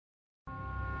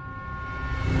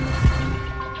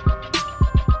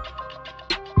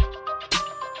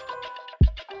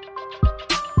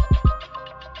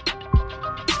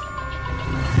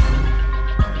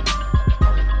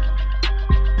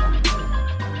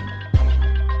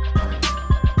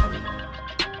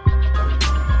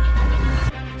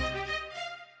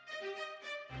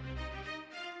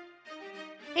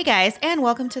Hey guys, and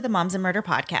welcome to the Moms and Murder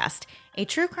Podcast, a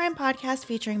true crime podcast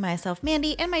featuring myself,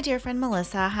 Mandy, and my dear friend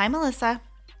Melissa. Hi, Melissa.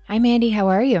 Hi, Mandy. How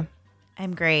are you?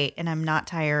 I'm great, and I'm not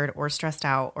tired or stressed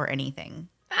out or anything.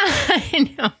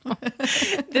 I know.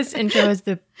 This intro is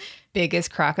the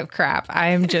biggest crock of crap. I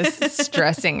am just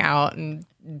stressing out and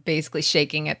basically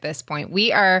shaking at this point.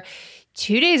 We are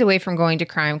 2 days away from going to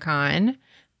CrimeCon,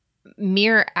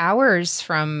 mere hours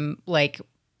from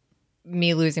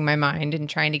me losing my mind and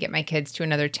trying to get my kids to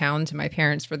another town to my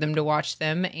parents for them to watch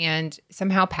them and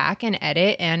somehow pack and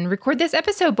edit and record this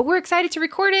episode. But we're excited to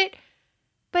record it.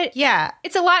 But yeah,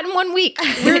 it's a lot in 1 week.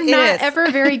 We're not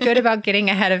ever very good about getting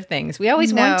ahead of things. We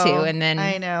always want to. And then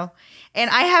I know.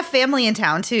 And I have family in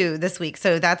town too this week.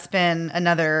 So that's been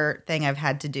another thing I've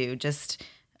had to do.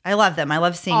 I love them. I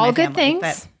love seeing all my good family. things.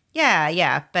 But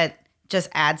yeah. But just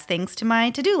adds things to my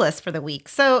to-do list for the week.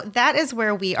 So that is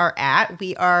where we are at.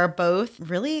 We are both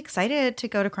really excited to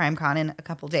go to CrimeCon in a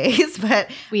couple days, but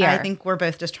I think we're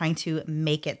both just trying to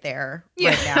make it there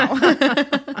right now.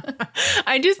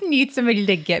 I just need somebody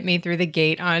to get me through the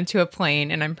gate onto a plane,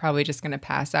 and I'm probably just going to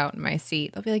pass out in my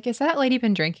seat. They'll be like, "Has that lady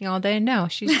been drinking all day?" No,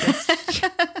 she's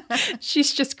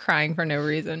just crying for no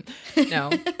reason. No,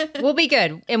 we'll be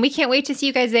good. And we can't wait to see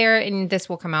you guys there, and this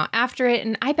will come out after it.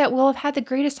 And I bet we'll have had the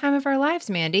greatest time of our lives,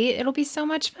 Mandy. It'll be so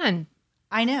much fun.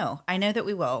 I know that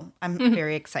we will. I'm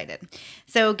very excited.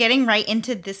 So getting right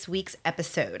into this week's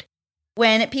episode.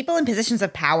 When people in positions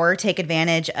of power take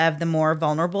advantage of the more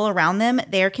vulnerable around them,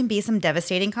 there can be some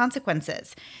devastating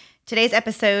consequences. Today's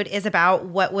episode is about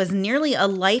what was nearly a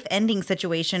life-ending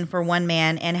situation for one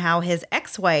man and how his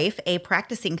ex-wife, a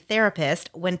practicing therapist,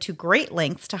 went to great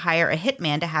lengths to hire a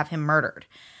hitman to have him murdered.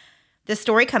 This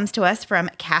story comes to us from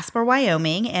Casper,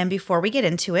 Wyoming, and before we get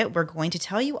into it, we're going to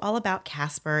tell you all about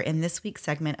Casper in this week's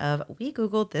segment of We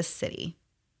Googled This City.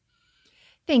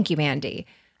 Thank you, Mandy.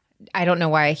 I don't know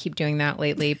why I keep doing that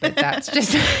lately, but that's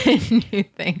just a new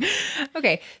thing.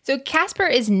 Okay, so Casper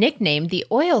is nicknamed the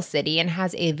Oil City and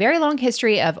has a very long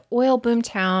history of oil boom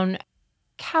town,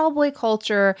 cowboy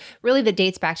culture, really that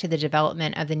dates back to the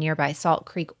development of the nearby Salt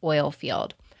Creek oil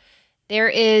field. There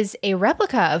is a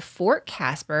replica of Fort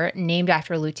Casper named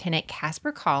after Lieutenant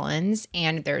Casper Collins,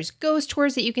 and there's ghost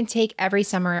tours that you can take every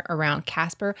summer around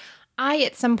Casper. I,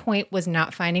 at some point, was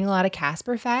not finding a lot of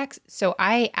Casper facts, so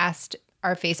I asked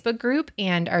our Facebook group,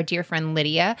 and our dear friend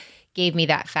Lydia gave me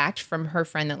that fact from her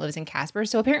friend that lives in Casper.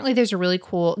 So apparently there's a really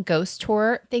cool ghost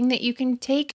tour thing that you can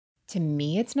take. To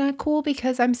me, it's not cool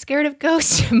because I'm scared of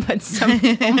ghosts, but some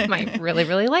people might really,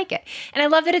 really like it. And I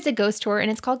love that it's a ghost tour and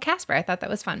it's called Casper. I thought that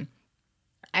was fun.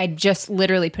 I just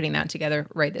literally putting that together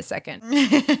right this second.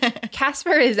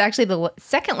 Casper is actually the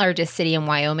second largest city in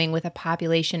Wyoming with a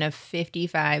population of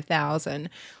 55,000,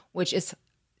 which is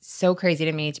so crazy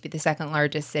to me to be the second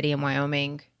largest city in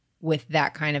Wyoming with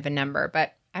that kind of a number.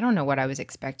 But I don't know what I was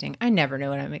expecting. I never know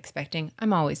what I'm expecting.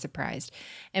 I'm always surprised.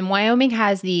 And Wyoming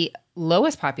has the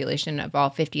lowest population of all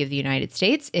 50 of the United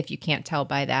States, if you can't tell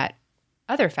by that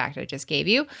other fact I just gave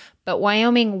you. But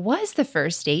Wyoming was the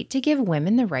first state to give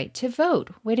women the right to vote.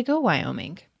 Way to go,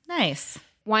 Wyoming. Nice.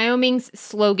 Wyoming's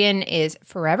slogan is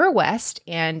Forever West,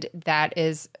 and that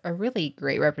is a really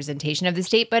great representation of the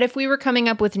state. But if we were coming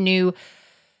up with new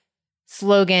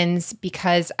slogans,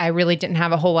 because I really didn't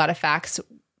have a whole lot of facts,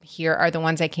 here are the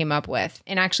ones I came up with.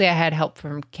 And actually, I had help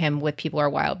from Kim with People Are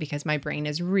Wild because my brain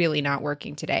is really not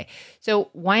working today. So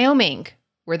Wyoming,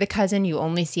 we're the cousin you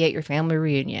only see at your family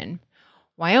reunion.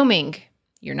 Wyoming,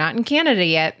 you're not in Canada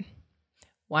yet.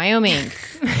 Wyoming.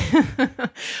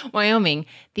 Wyoming,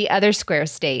 the other square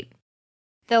state.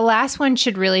 The last one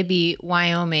should really be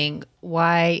Wyoming.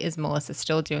 Why is Melissa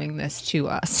still doing this to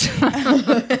us?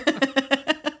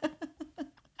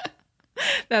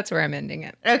 That's where I'm ending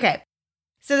it. Okay.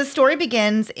 So the story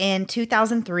begins in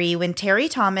 2003 when Terry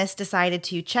Thomas decided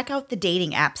to check out the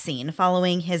dating app scene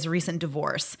following his recent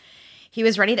divorce. He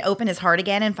was ready to open his heart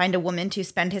again and find a woman to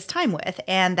spend his time with,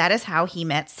 and that is how he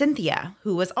met Cynthia,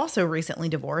 who was also recently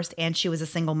divorced, and she was a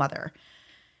single mother.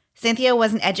 Cynthia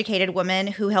was an educated woman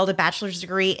who held a bachelor's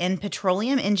degree in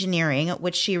petroleum engineering,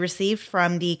 which she received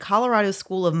from the Colorado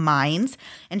School of Mines,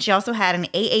 and she also had an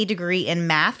AA degree in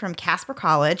math from Casper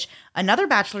College, another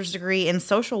bachelor's degree in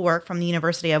social work from the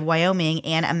University of Wyoming,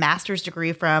 and a master's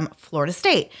degree from Florida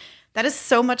State. That is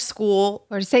so much school.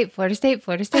 Florida State, Florida State,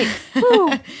 Florida State.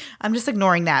 I'm just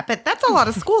ignoring that, but that's a lot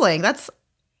of schooling.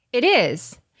 It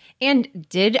is. And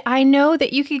did I know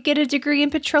that you could get a degree in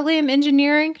petroleum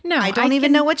engineering? No. I don't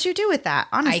even know what you do with that,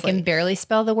 honestly. I can barely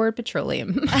spell the word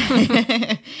petroleum.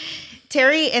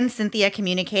 Terry and Cynthia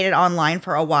communicated online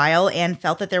for a while and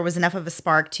felt that there was enough of a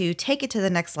spark to take it to the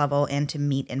next level and to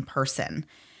meet in person.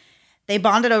 They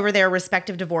bonded over their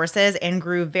respective divorces and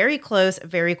grew very close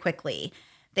very quickly.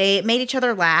 They made each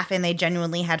other laugh and they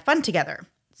genuinely had fun together.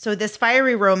 So this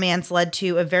fiery romance led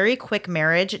to a very quick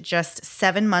marriage just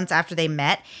 7 months after they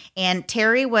met. And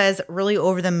Terry was really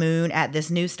over the moon at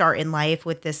this new start in life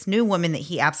with this new woman that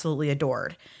he absolutely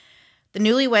adored. The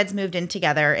newlyweds moved in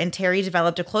together and Terry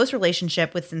developed a close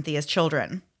relationship with Cynthia's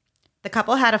children. The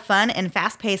couple had a fun and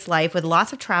fast-paced life with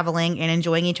lots of traveling and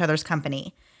enjoying each other's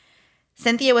company.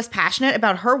 Cynthia was passionate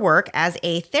about her work as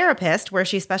a therapist where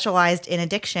she specialized in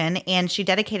addiction, and she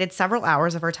dedicated several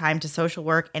hours of her time to social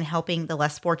work and helping the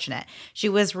less fortunate. She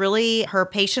was really, her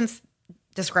patients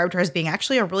described her as being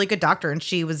actually a really good doctor, and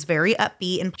she was very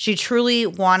upbeat, and she truly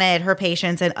wanted her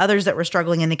patients and others that were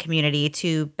struggling in the community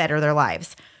to better their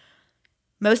lives.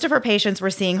 Most of her patients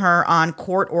were seeing her on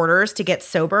court orders to get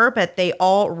sober, but they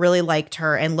all really liked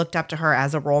her and looked up to her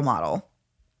as a role model.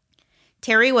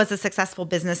 Terry was a successful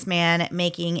businessman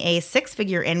making a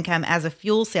 6-figure income as a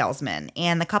fuel salesman,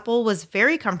 and the couple was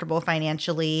very comfortable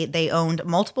financially. They owned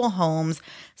multiple homes.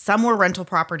 Some were rental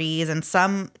properties, and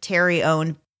some Terry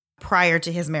owned prior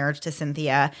to his marriage to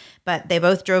Cynthia, but they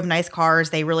both drove nice cars.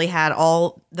 They really had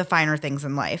all the finer things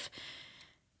in life.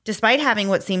 Despite having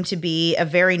what seemed to be a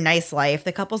very nice life,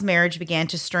 the couple's marriage began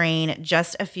to strain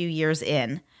just a few years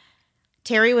in.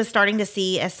 Terry was starting to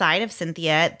see a side of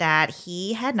Cynthia that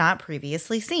he had not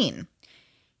previously seen.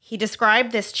 He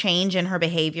described this change in her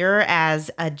behavior as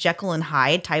a Jekyll and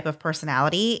Hyde type of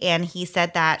personality, and he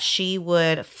said that she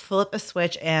would flip a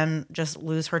switch and just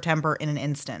lose her temper in an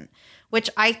instant, which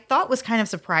I thought was kind of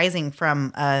surprising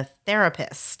from a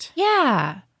therapist.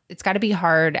 Yeah. It's got to be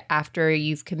hard after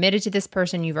you've committed to this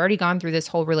person. You've already gone through this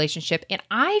whole relationship. And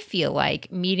I feel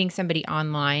like meeting somebody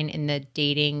online in the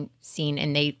dating scene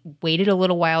and they waited a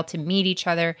little while to meet each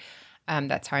other.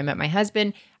 That's how I met my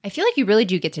husband. I feel like you really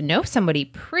do get to know somebody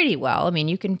pretty well. I mean,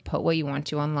 you can put what you want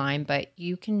to online, but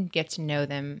you can get to know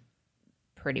them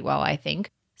pretty well, I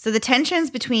think. So the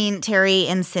tensions between Terry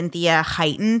and Cynthia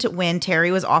heightened when Terry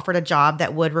was offered a job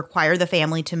that would require the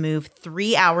family to move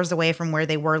 3 hours away from where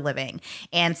they were living.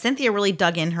 And Cynthia really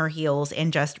dug in her heels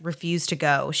and just refused to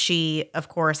go. She, of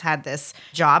course, had this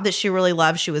job that she really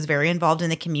loved. She was very involved in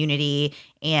the community,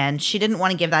 and she didn't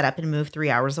want to give that up and move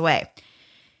 3 hours away.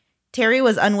 Terry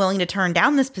was unwilling to turn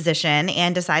down this position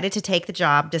and decided to take the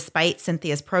job despite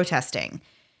Cynthia's protesting.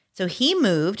 So he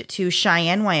moved to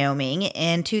Cheyenne, Wyoming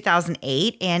in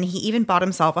 2008, and he even bought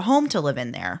himself a home to live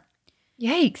in there.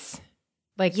 Yikes.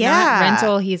 Like, not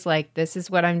rental. He's like, this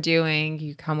is what I'm doing.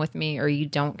 You come with me or you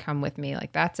don't come with me.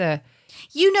 Like, that's a...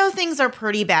 You know, things are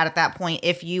pretty bad at that point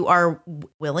if you are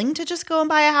willing to just go and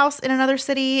buy a house in another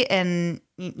city and,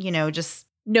 you know, just...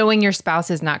 Knowing your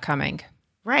spouse is not coming.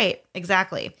 Right,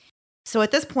 exactly. So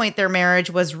at this point, their marriage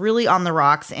was really on the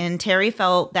rocks, and Terry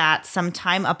felt that some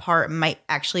time apart might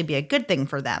actually be a good thing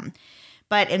for them.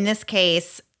 But in this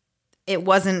case, it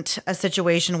wasn't a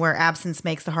situation where absence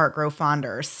makes the heart grow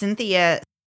fonder. Cynthia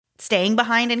staying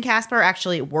behind in Casper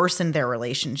actually worsened their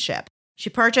relationship. She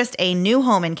purchased a new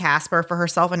home in Casper for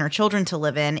herself and her children to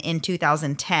live in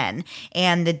 2010,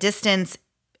 and the distance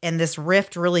and this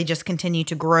rift really just continued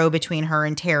to grow between her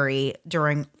and Terry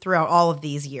throughout all of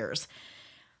these years.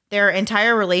 Their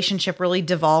entire relationship really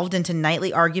devolved into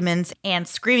nightly arguments and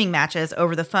screaming matches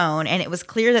over the phone, and it was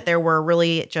clear that there were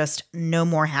really just no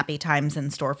more happy times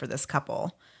in store for this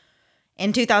couple.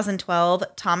 In 2012,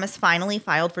 Thomas finally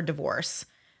filed for divorce.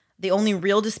 The only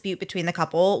real dispute between the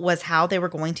couple was how they were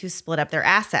going to split up their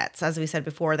assets. As we said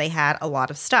before, they had a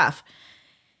lot of stuff.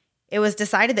 It was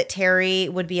decided that Terry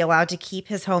would be allowed to keep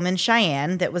his home in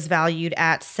Cheyenne that was valued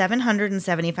at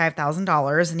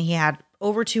 $775,000, and he had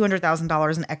over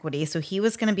 $200,000 in equity, so he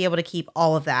was going to be able to keep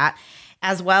all of that,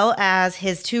 as well as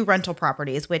his 2 rental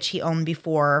properties, which he owned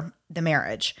before the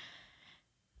marriage.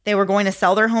 They were going to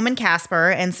sell their home in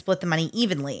Casper and split the money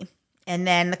evenly. And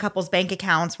then the couple's bank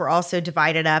accounts were also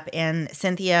divided up, and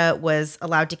Cynthia was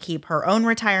allowed to keep her own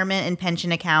retirement and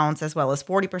pension accounts, as well as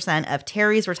 40% of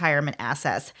Terry's retirement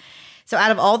assets. So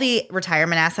out of all the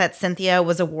retirement assets, Cynthia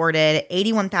was awarded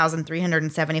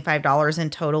 $81,375 in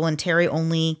total, and Terry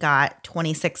only got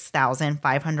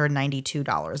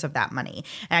 $26,592 of that money.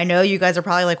 And I know you guys are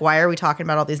probably like, why are we talking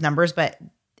about all these numbers? But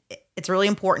it's really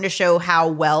important to show how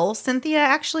well Cynthia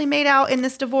actually made out in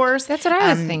this divorce. That's what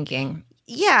I was thinking.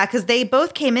 Yeah, because they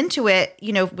both came into it,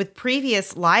 you know, with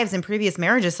previous lives and previous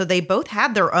marriages. So they both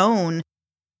had their own,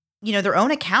 you know, their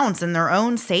own accounts and their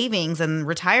own savings and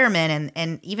retirement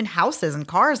and even houses and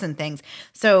cars and things.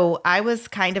 So I was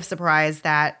kind of surprised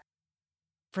that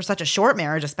for such a short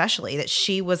marriage, especially, that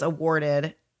she was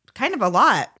awarded kind of a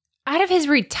lot. Out of his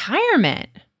retirement.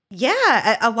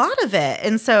 Yeah, a lot of it.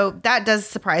 And so that does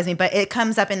surprise me, but it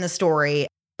comes up in the story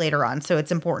later on. So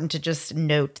it's important to just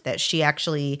note that she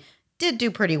actually did do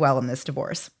pretty well in this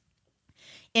divorce.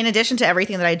 In addition to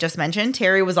everything that I just mentioned,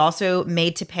 Terry was also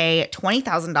made to pay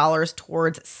 $20,000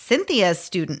 towards Cynthia's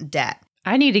student debt.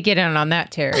 I need to get in on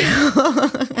that, Terry.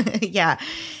 Yeah.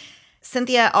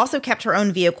 Cynthia also kept her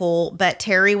own vehicle, but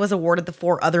Terry was awarded the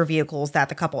 4 other vehicles that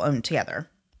the couple owned together.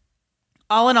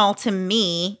 All in all, to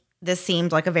me, this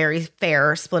seemed like a very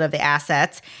fair split of the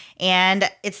assets, and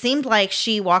it seemed like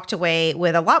she walked away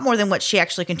with a lot more than what she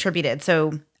actually contributed,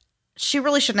 so she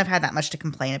really shouldn't have had that much to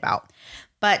complain about.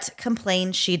 But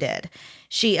complain she did.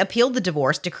 She appealed the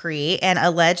divorce decree and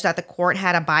alleged that the court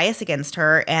had a bias against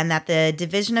her and that the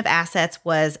division of assets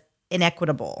was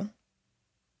inequitable.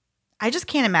 I just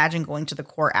can't imagine going to the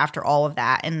court after all of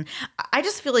that, and I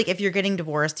just feel like if you're getting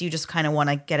divorced, you just kind of want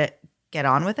to get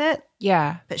on with it.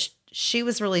 Yeah. But she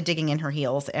was really digging in her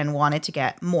heels and wanted to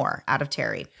get more out of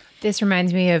Terry. This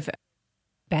reminds me of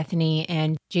Bethany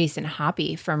and Jason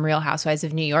Hoppy from Real Housewives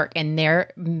of New York, and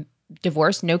their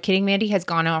divorce, no kidding, Mandy, has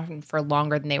gone on for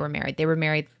longer than they were married. They were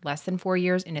married less than 4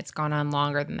 years, and it's gone on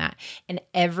longer than that. And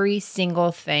every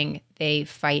single thing they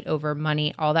fight over,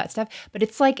 money, all that stuff. But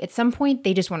it's like at some point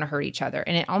they just want to hurt each other.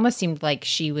 And it almost seemed like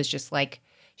she was just like,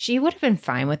 she would have been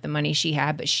fine with the money she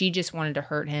had, but she just wanted to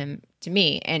hurt him, to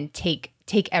me, and take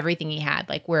everything he had.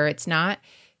 Like where it's not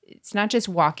just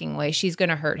walking away. She's going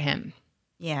to hurt him.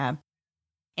 Yeah.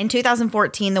 In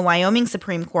 2014, the Wyoming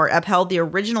Supreme Court upheld the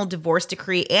original divorce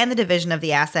decree and the division of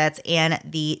the assets, and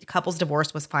the couple's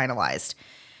divorce was finalized.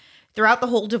 Throughout the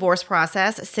whole divorce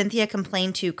process, Cynthia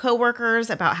complained to coworkers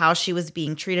about how she was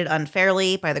being treated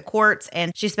unfairly by the courts,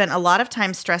 and she spent a lot of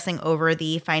time stressing over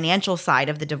the financial side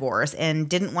of the divorce and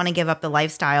didn't want to give up the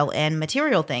lifestyle and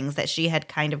material things that she had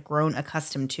kind of grown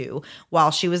accustomed to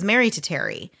while she was married to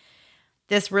Terry.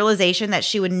 This realization that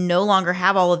she would no longer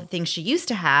have all of the things she used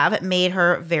to have made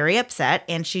her very upset,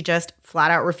 and she just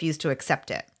flat out refused to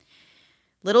accept it.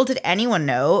 Little did anyone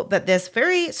know, but this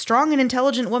very strong and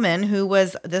intelligent woman who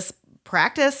was this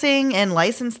practicing and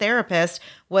licensed therapist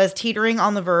was teetering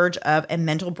on the verge of a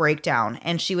mental breakdown,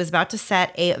 and she was about to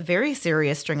set a very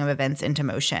serious string of events into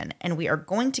motion. And we are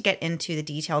going to get into the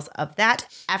details of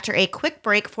that after a quick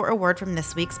break for a word from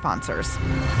this week's sponsors.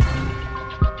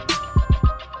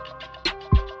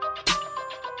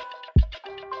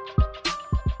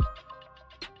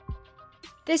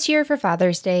 This year for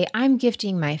Father's Day, I'm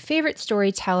gifting my favorite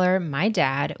storyteller, my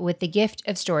dad, with the gift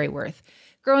of Storyworth.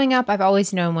 Growing up, I've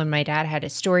always known when my dad had a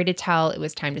story to tell, it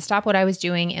was time to stop what I was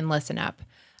doing and listen up.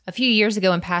 A few years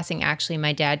ago in passing, actually,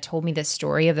 my dad told me the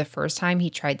story of the first time he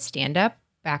tried stand-up,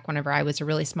 back whenever I was a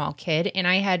really small kid, and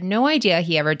I had no idea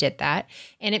he ever did that,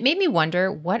 and it made me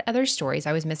wonder what other stories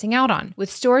I was missing out on. With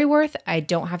Storyworth, I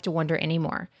don't have to wonder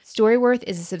anymore. Storyworth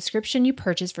is a subscription you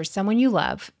purchase for someone you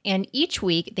love, and each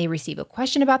week they receive a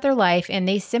question about their life, and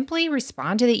they simply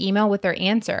respond to the email with their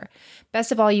answer.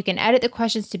 Best of all, you can edit the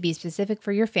questions to be specific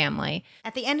for your family.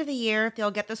 At the end of the year,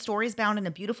 they'll get the stories bound in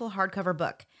a beautiful hardcover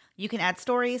book. You can add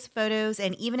stories, photos,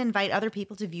 and even invite other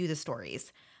people to view the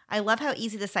stories. I love how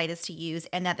easy the site is to use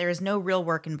and that there is no real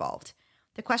work involved.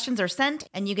 The questions are sent,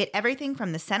 and you get everything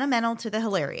from the sentimental to the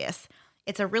hilarious.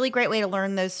 It's a really great way to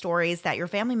learn those stories that your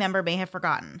family member may have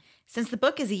forgotten. Since the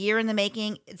book is a year in the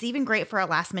making, it's even great for a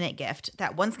last-minute gift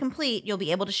that once complete, you'll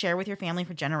be able to share with your family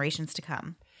for generations to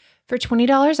come. For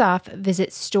 $20 off, visit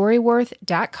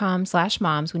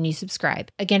storyworth.com/moms when you subscribe.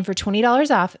 Again, for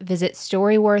 $20 off, visit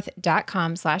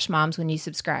storyworth.com/moms when you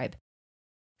subscribe.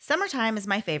 Summertime is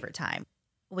my favorite time,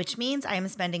 which means I am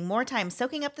spending more time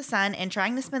soaking up the sun and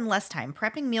trying to spend less time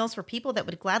prepping meals for people that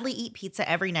would gladly eat pizza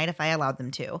every night if I allowed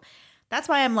them to. That's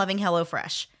why I'm loving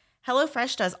HelloFresh.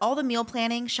 HelloFresh does all the meal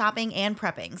planning, shopping, and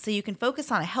prepping, so you can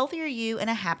focus on a healthier you and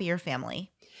a happier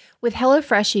family. With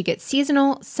HelloFresh, you get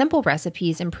seasonal, simple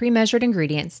recipes and pre-measured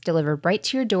ingredients delivered right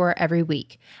to your door every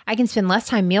week. I can spend less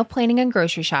time meal planning and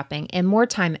grocery shopping and more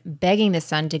time begging the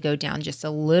sun to go down just a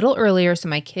little earlier so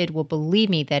my kid will believe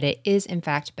me that it is, in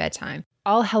fact, bedtime.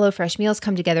 All HelloFresh meals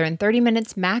come together in 30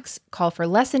 minutes max, call for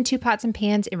less than 2 pots and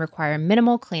pans, and require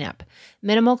minimal cleanup.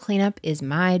 Minimal cleanup is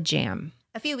my jam.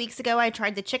 A few weeks ago, I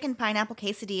tried the chicken pineapple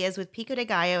quesadillas with pico de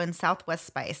gallo and Southwest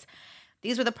spice.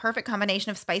 These were the perfect combination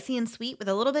of spicy and sweet with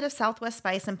a little bit of Southwest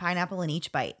spice and pineapple in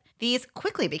each bite. These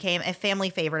quickly became a family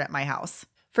favorite at my house.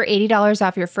 For $80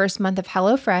 off your first month of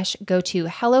HelloFresh, go to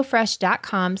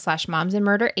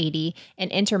hellofresh.com/momsandmurder80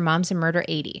 and enter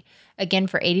momsandmurder80. Again,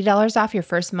 for $80 off your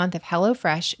first month of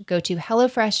HelloFresh, go to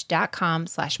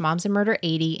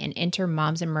hellofresh.com/momsandmurder80 and enter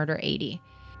momsandmurder80.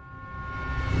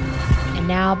 And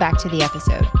now back to the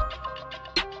episode.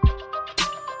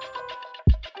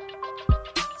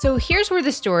 So here's where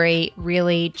the story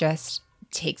really just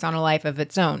takes on a life of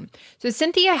its own. So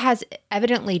Cynthia has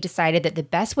evidently decided that the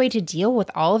best way to deal with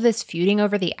all of this feuding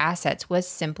over the assets was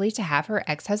simply to have her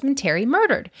ex-husband Terry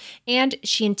murdered. And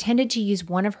she intended to use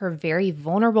one of her very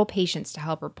vulnerable patients to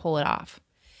help her pull it off.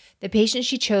 The patient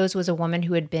she chose was a woman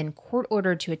who had been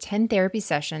court-ordered to attend therapy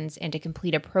sessions and to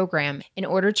complete a program in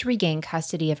order to regain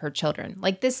custody of her children.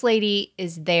 Like, this lady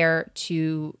is there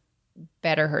to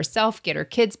better herself, get her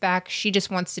kids back. She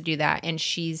just wants to do that. And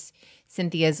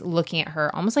Cynthia's looking at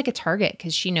her almost like a target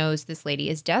because she knows this lady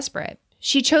is desperate.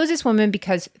 She chose this woman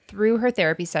because through her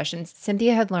therapy sessions,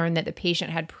 Cynthia had learned that the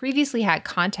patient had previously had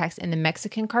contacts in the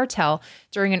Mexican cartel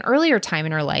during an earlier time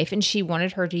in her life, and she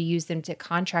wanted her to use them to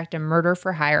contract a murder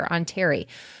for hire on Terry,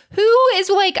 who is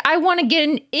like, I want to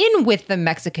get in with the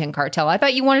Mexican cartel. I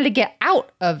thought you wanted to get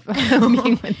out of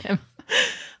being with them.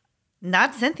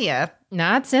 Not Cynthia.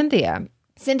 Not Cynthia.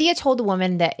 Cynthia told the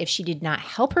woman that if she did not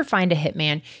help her find a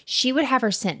hitman, she would have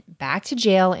her sent back to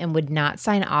jail and would not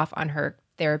sign off on her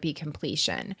therapy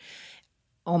completion.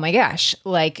 Oh my gosh.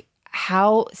 Like,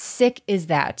 how sick is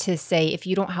that to say, if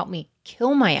you don't help me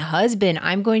kill my husband,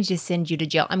 I'm going to send you to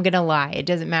jail. I'm going to lie. It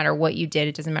doesn't matter what you did.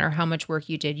 It doesn't matter how much work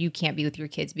you did. You can't be with your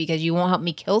kids because you won't help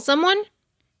me kill someone.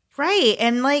 Right.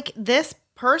 And like, this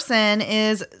person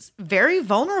is very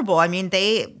vulnerable. I mean,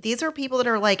 these are people that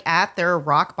are like at their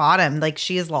rock bottom. Like,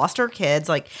 she has lost her kids,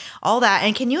 like all that.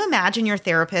 And can you imagine your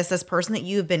therapist, this person that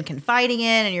you've been confiding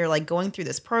in, and you're like going through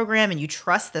this program and you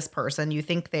trust this person, you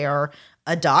think they are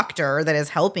a doctor that is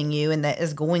helping you and that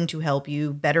is going to help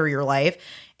you better your life.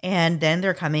 And then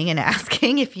they're coming and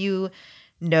asking if you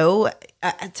know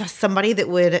somebody that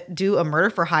would do a murder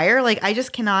for hire. Like, I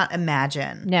just cannot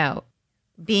imagine. No.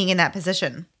 Being in that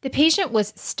position. The patient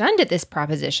was stunned at this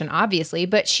proposition, obviously,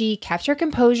 but she kept her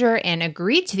composure and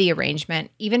agreed to the arrangement,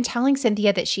 even telling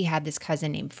Cynthia that she had this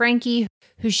cousin named Frankie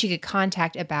who she could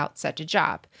contact about such a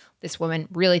job. This woman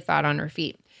really thought on her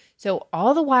feet. So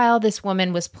all the while, this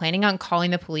woman was planning on calling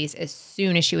the police as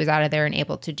soon as she was out of there and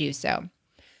able to do so.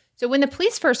 So when the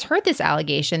police first heard this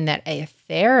allegation that a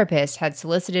therapist had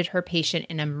solicited her patient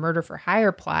in a murder for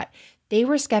hire plot, they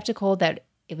were skeptical that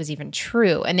it was even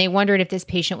true. And they wondered if this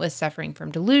patient was suffering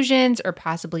from delusions or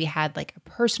possibly had like a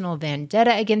personal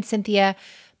vendetta against Cynthia.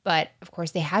 But of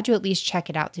course, they had to at least check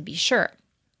it out to be sure.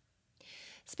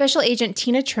 Special Agent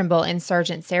Tina Trimble and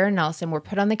Sergeant Sarah Nelson were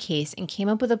put on the case and came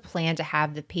up with a plan to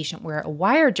have the patient wear a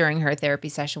wire during her therapy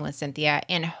session with Cynthia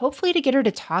and hopefully to get her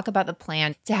to talk about the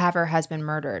plan to have her husband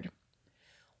murdered.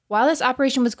 While this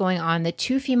operation was going on, the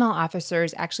two female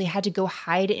officers actually had to go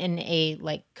hide in a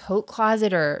like coat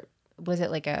closet, or was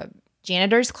it like a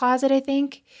janitor's closet, I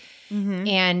think? Mm-hmm.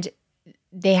 And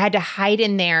they had to hide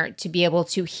in there to be able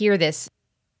to hear this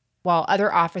while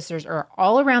other officers are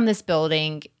all around this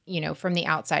building, you know, from the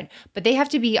outside. But they have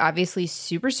to be obviously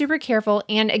super, super careful.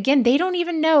 And again, they don't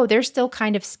even know. They're still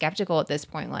kind of skeptical at this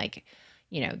point. Like,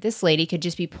 you know, this lady could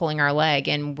just be pulling our leg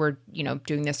and we're, you know,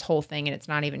 doing this whole thing and it's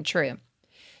not even true.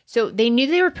 So they knew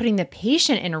they were putting the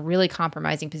patient in a really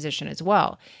compromising position as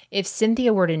well. If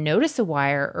Cynthia were to notice a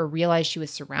wire or realize she was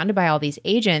surrounded by all these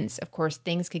agents, of course,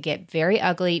 things could get very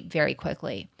ugly very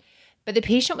quickly. But the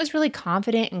patient was really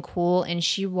confident and cool, and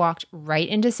she walked right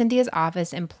into Cynthia's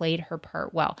office and played her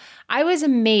part well. I was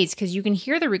amazed because you can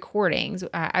hear the recordings.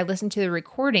 I listened to the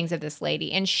recordings of this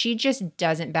lady, and she just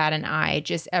doesn't bat an eye.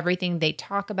 Just everything they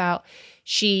talk about,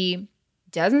 she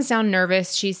doesn't sound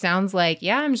nervous. She sounds like,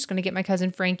 yeah, I'm just going to get my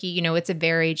cousin Frankie. You know, it's a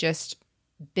very just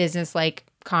business-like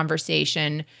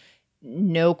conversation.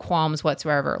 No qualms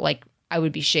whatsoever. Like, I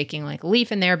would be shaking like a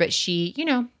leaf in there, but she, you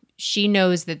know, she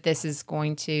knows that this is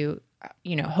going to,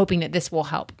 you know, hoping that this will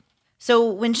help. So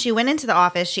when she went into the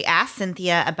office, she asked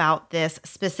Cynthia about this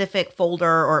specific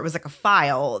folder, or it was like a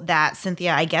file that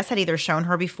Cynthia, I guess, had either shown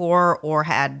her before or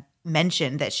had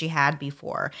mentioned that she had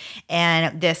before.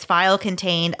 And this file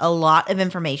contained a lot of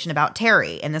information about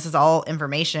Terry. And this is all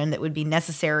information that would be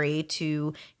necessary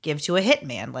to give to a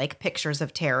hitman, like pictures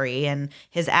of Terry and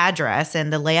his address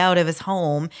and the layout of his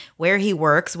home, where he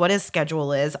works, what his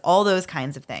schedule is, all those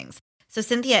kinds of things. So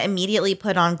Cynthia immediately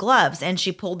put on gloves and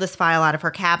she pulled this file out of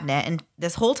her cabinet. And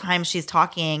this whole time she's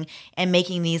talking and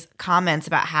making these comments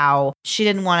about how she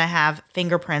didn't want to have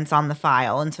fingerprints on the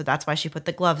file. And so that's why she put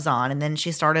the gloves on. And then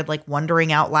she started like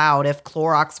wondering out loud if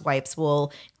Clorox wipes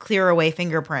will clear away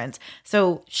fingerprints.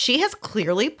 So she has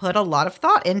clearly put a lot of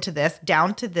thought into this,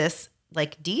 down to this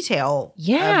like detail.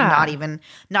 Yeah. Of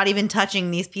not even touching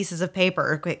these pieces of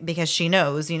paper, because she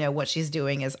knows, you know, what she's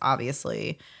doing is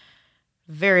obviously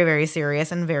very, very serious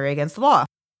and very against the law.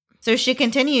 So she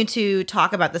continued to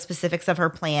talk about the specifics of her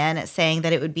plan, saying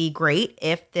that it would be great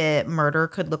if the murder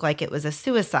could look like it was a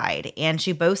suicide. And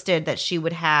she boasted that she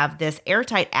would have this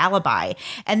airtight alibi.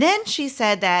 And then she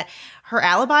said that her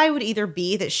alibi would either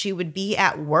be that she would be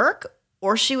at work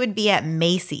or she would be at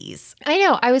Macy's. I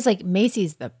know. I was like,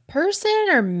 Macy's the person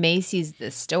or Macy's the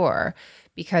store?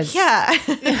 Because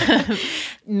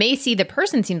Macy, the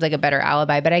person, seems like a better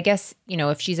alibi. But I guess,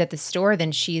 if she's at the store,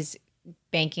 then she's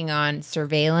banking on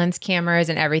surveillance cameras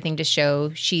and everything to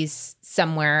show she's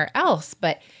somewhere else.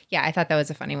 But yeah, I thought that was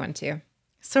a funny one too.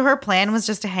 So her plan was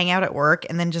just to hang out at work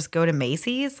and then just go to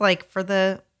Macy's for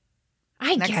the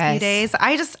next few days.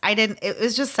 I didn't, it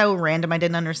was just so random. I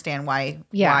didn't understand why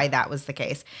that was the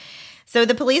case. So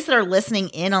the police that are listening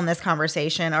in on this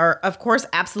conversation are, of course,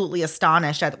 absolutely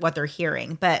astonished at what they're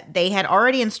hearing. But they had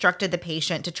already instructed the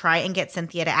patient to try and get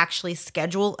Cynthia to actually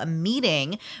schedule a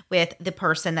meeting with the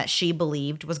person that she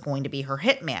believed was going to be her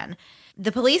hitman.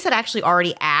 The police had actually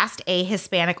already asked a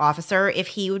Hispanic officer if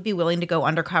he would be willing to go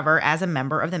undercover as a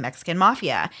member of the Mexican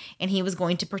mafia. And he was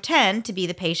going to pretend to be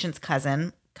the patient's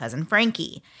cousin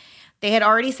Frankie. They had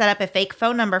already set up a fake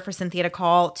phone number for Cynthia to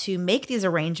call to make these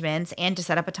arrangements and to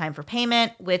set up a time for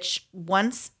payment, which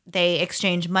once they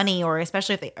exchange money, or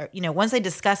especially if they, once they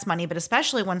discuss money, but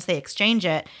especially once they exchange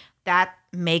it, that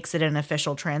makes it an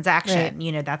official transaction.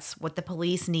 Right. That's what the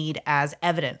police need as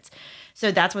evidence.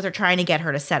 So that's what they're trying to get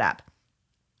her to set up.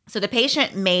 So the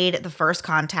patient made the first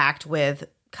contact with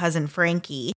cousin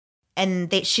Frankie,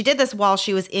 and she did this while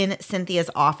she was in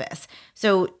Cynthia's office.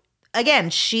 So again,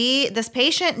 this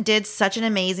patient did such an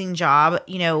amazing job.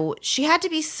 She had to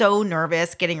be so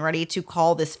nervous getting ready to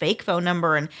call this fake phone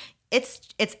number, and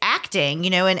it's acting,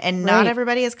 and not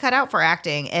everybody is cut out for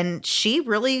acting. And she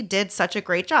really did such a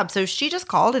great job. So she just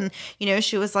called and,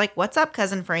 she was like, "What's up,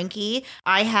 cousin Frankie?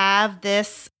 I have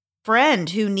this friend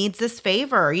who needs this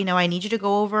favor. I need you to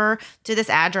go over to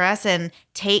this address and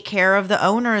take care of the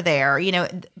owner there."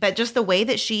 But just the way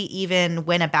that she even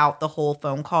went about the whole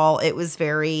phone call, it was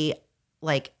very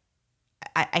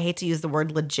I hate to use the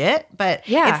word legit, but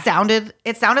it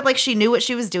sounded like she knew what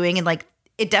she was doing, and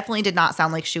it definitely did not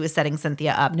sound like she was setting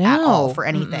Cynthia up at all for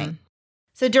anything. Mm-mm.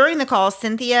 So during the call,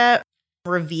 Cynthia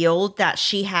revealed that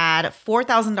she had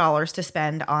 $4,000 to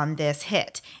spend on this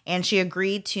hit, and she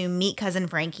agreed to meet cousin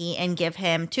Frankie and give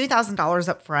him $2,000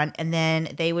 up front, and then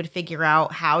they would figure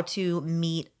out how to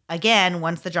meet again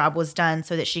once the job was done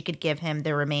so that she could give him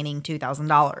the remaining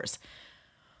 $2,000.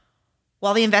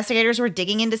 While the investigators were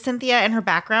digging into Cynthia and her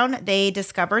background, they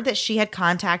discovered that she had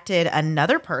contacted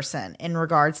another person in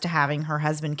regards to having her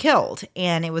husband killed.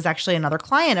 And it was actually another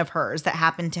client of hers that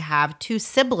happened to have two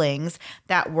siblings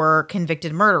that were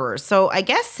convicted murderers. So I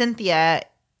guess Cynthia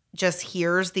just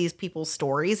hears these people's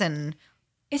stories, and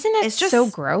isn't that so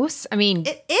gross? I mean,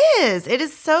 it is. It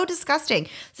is so disgusting.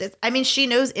 She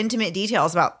knows intimate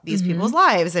details about these people's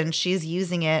lives, and she's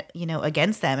using it,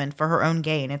 against them and for her own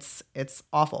gain. It's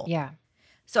awful. Yeah.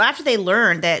 So after they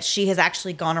learned that she has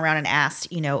actually gone around and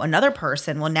asked, another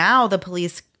person, well, now the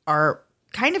police are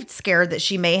kind of scared that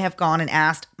she may have gone and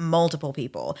asked multiple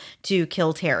people to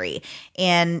kill Terry.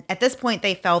 And at this point,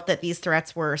 they felt that these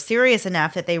threats were serious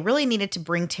enough that they really needed to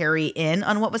bring Terry in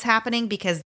on what was happening,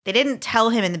 because they didn't tell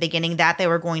him in the beginning that they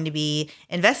were going to be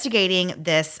investigating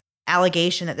this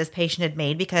allegation that this patient had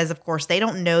made, because, of course, they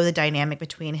don't know the dynamic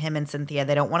between him and Cynthia.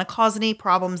 They don't want to cause any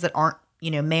problems that aren't,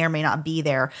 may or may not be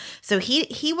there. So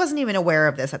he wasn't even aware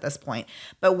of this at this point.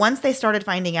 But once they started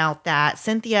finding out that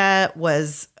Cynthia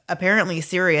was apparently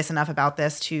serious enough about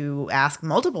this to ask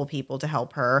multiple people to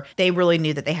help her, they really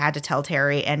knew that they had to tell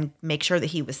Terry and make sure that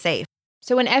he was safe.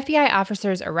 So when FBI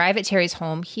officers arrive at Terry's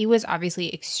home, he was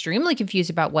obviously extremely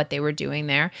confused about what they were doing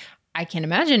there. I can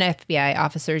imagine FBI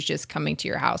officers just coming to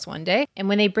your house one day. And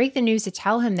when they break the news to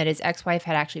tell him that his ex-wife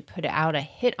had actually put out a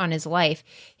hit on his life,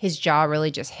 his jaw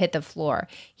really just hit the floor.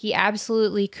 He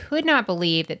absolutely could not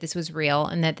believe that this was real,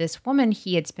 and that this woman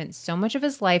he had spent so much of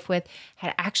his life with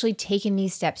had actually taken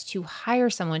these steps to hire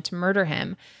someone to murder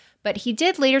him. But he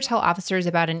did later tell officers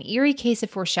about an eerie case of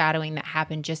foreshadowing that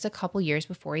happened just a couple years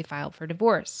before he filed for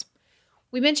divorce.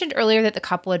 We mentioned earlier that the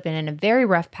couple had been in a very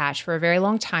rough patch for a very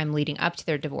long time leading up to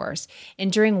their divorce. And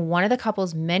during one of the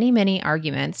couple's many, many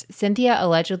arguments, Cynthia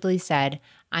allegedly said,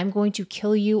 "I'm going to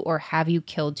kill you or have you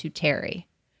killed," to Terry.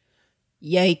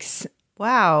 Yikes.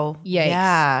 Wow. Yikes.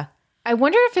 Yeah. I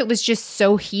wonder if it was just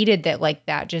so heated that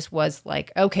that just was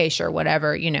okay, sure,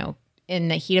 whatever, in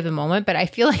the heat of the moment. But I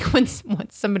feel like when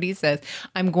somebody says,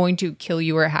 "I'm going to kill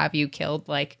you or have you killed,"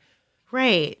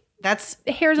 right. That's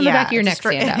the hairs on the back of your it's neck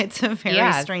stand up. It's a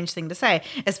very strange thing to say,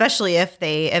 especially if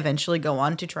they eventually go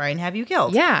on to try and have you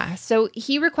killed. Yeah. So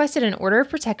he requested an order of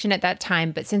protection at that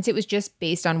time, but since it was just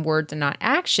based on words and not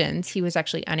actions, he was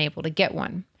actually unable to get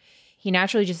one. He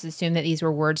naturally just assumed that these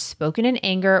were words spoken in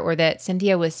anger or that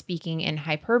Cynthia was speaking in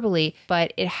hyperbole,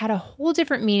 but it had a whole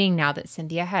different meaning now that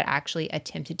Cynthia had actually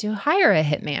attempted to hire a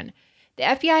hitman. The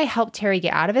FBI helped Terry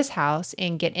get out of his house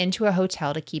and get into a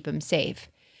hotel to keep him safe.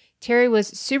 Terry was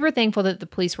super thankful that the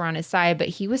police were on his side, but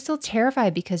he was still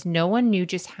terrified because no one knew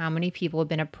just how many people had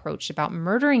been approached about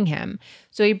murdering him.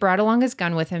 So he brought along his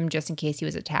gun with him just in case he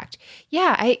was attacked.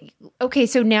 Okay,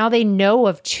 so now they know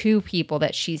of 2 people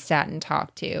that she sat and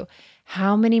talked to.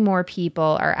 How many more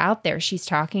people are out there? She's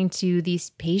talking to these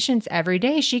patients every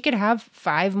day. She could have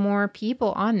 5 more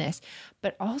people on this.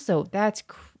 But also,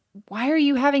 why are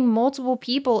you having multiple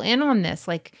people in on this?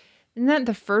 Like, isn't that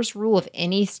the first rule of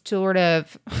any sort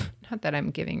of, not that I'm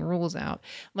giving rules out,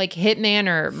 like hitman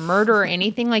or murder or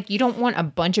anything? Like, you don't want a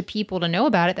bunch of people to know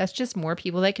about it. That's just more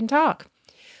people that can talk.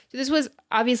 So this was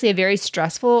obviously a very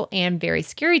stressful and very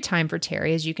scary time for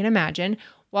Terry, as you can imagine.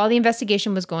 While the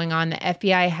investigation was going on, the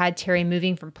FBI had Terry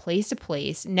moving from place to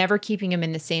place, never keeping him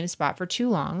in the same spot for too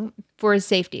long for his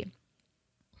safety.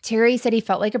 Terry said he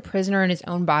felt like a prisoner in his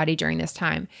own body during this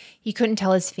time. He couldn't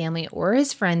tell his family or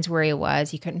his friends where he was.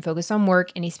 He couldn't focus on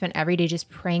work, and he spent every day just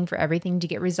praying for everything to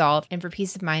get resolved and for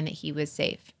peace of mind that he was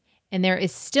safe. And there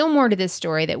is still more to this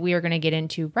story that we are going to get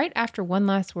into right after one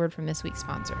last word from this week's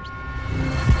sponsors.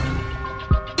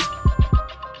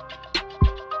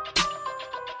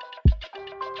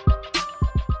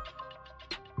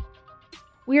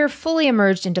 We are fully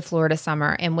emerged into Florida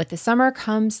summer, and with the summer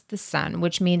comes the sun,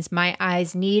 which means my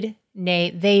eyes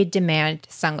they demand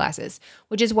sunglasses,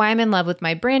 which is why I'm in love with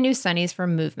my brand new sunnies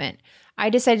from Movement. I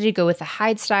decided to go with the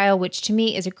Hyde style, which to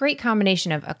me is a great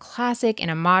combination of a classic and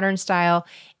a modern style.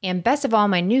 And best of all,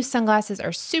 my new sunglasses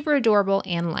are super adorable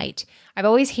and light. I've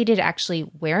always hated actually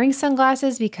wearing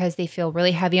sunglasses because they feel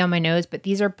really heavy on my nose, but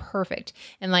these are perfect.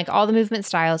 And like all the Movement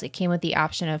styles, it came with the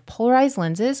option of polarized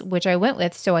lenses, which I went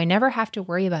with, so I never have to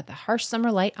worry about the harsh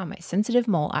summer light on my sensitive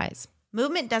mole eyes.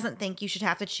 Movement doesn't think you should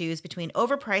have to choose between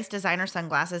overpriced designer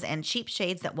sunglasses and cheap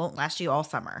shades that won't last you all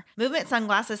summer. Movement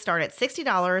sunglasses start at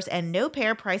 $60 and no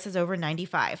pair price is over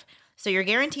 $95. So you're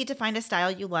guaranteed to find a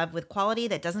style you love with quality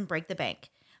that doesn't break the bank.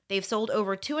 They've sold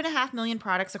over 2.5 million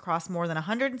products across more than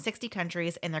 160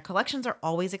 countries, and their collections are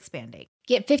always expanding.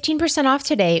 Get 15% off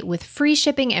today with free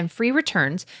shipping and free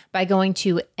returns by going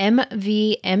to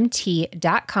mvmt.com/moms.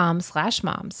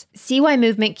 See why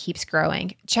Movement keeps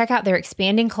growing. Check out their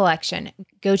expanding collection.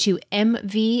 Go to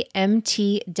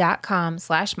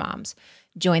mvmt.com/moms.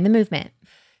 Join the movement.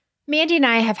 Mandy and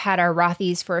I have had our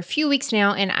Rothy's for a few weeks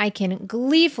now, and I can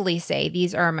gleefully say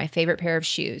these are my favorite pair of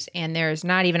shoes, and there's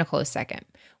not even a close second.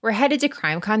 We're headed to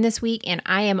CrimeCon this week, and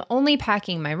I am only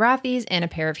packing my Rothy's and a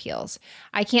pair of heels.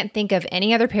 I can't think of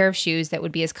any other pair of shoes that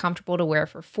would be as comfortable to wear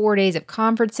for 4 days of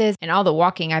conferences and all the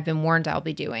walking I've been warned I'll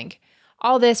be doing.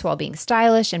 All this while being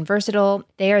stylish and versatile.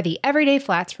 They are the everyday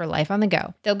flats for life on the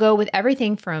go. They'll go with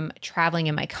everything from traveling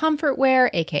in my comfort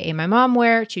wear, aka my mom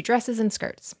wear, to dresses and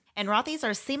skirts. And Rothy's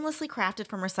are seamlessly crafted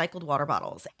from recycled water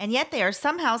bottles, and yet they are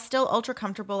somehow still ultra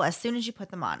comfortable as soon as you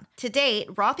put them on. To date,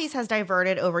 Rothy's has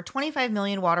diverted over 25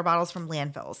 million water bottles from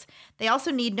landfills. They also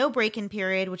need no break-in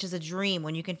period, which is a dream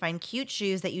when you can find cute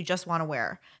shoes that you just want to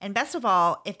wear. And best of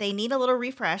all, if they need a little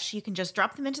refresh, you can just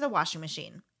drop them into the washing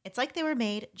machine. It's like they were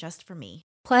made just for me.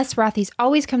 Plus, Rothy's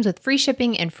always comes with free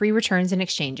shipping and free returns and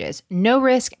exchanges. No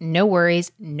risk, no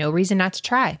worries, no reason not to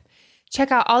try. Check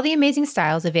out all the amazing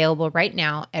styles available right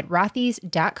now at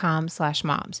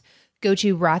rothys.com/moms. Go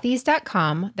to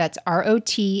rothys.com, that's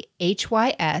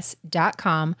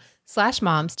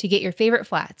rothys.com/moms to get your favorite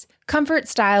flats. Comfort,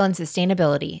 style, and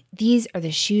sustainability. These are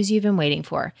the shoes you've been waiting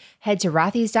for. Head to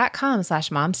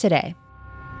rothys.com/moms today.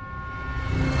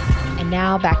 And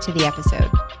now back to the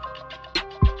episode.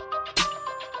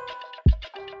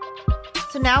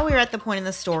 So now we're at the point in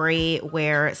the story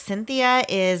where Cynthia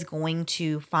is going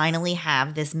to finally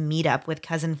have this meetup with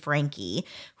cousin Frankie,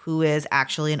 who is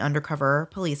actually an undercover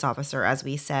police officer, as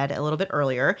we said a little bit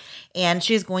earlier. And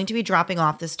she's going to be dropping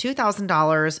off this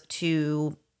 $2,000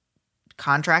 to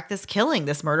contract this killing,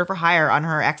 this murder for hire on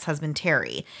her ex-husband,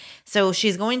 Terry. So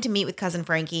she's going to meet with cousin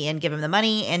Frankie and give him the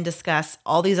money and discuss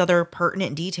all these other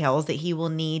pertinent details that he will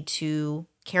need to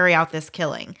carry out this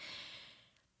killing.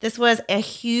 This was a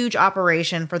huge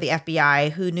operation for the FBI,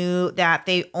 who knew that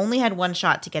they only had one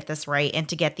shot to get this right and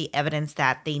to get the evidence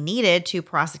that they needed to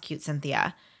prosecute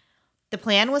Cynthia. The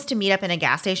plan was to meet up in a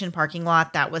gas station parking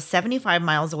lot that was 75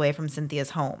 miles away from Cynthia's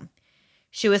home.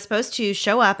 She was supposed to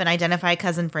show up and identify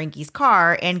Cousin Frankie's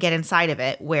car and get inside of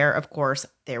it, where, of course,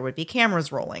 there would be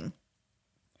cameras rolling.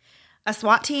 A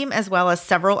SWAT team, as well as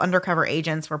several undercover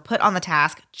agents, were put on the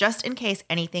task just in case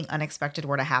anything unexpected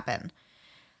were to happen.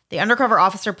 The undercover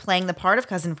officer playing the part of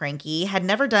Cousin Frankie had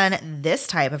never done this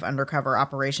type of undercover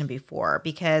operation before,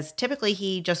 because typically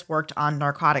he just worked on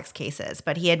narcotics cases,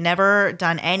 but he had never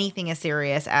done anything as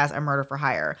serious as a murder for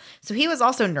hire. So he was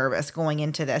also nervous going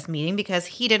into this meeting because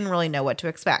he didn't really know what to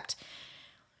expect.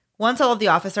 Once all of the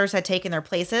officers had taken their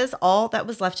places, all that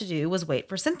was left to do was wait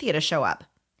for Cynthia to show up.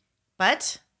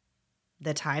 But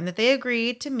the time that they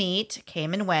agreed to meet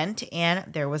came and went, and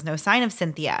there was no sign of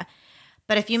Cynthia.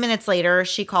 But a few minutes later,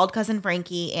 she called Cousin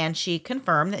Frankie and she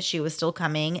confirmed that she was still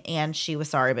coming and she was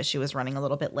sorry, but she was running a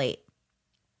little bit late.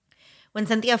 When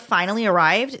Cynthia finally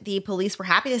arrived, the police were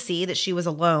happy to see that she was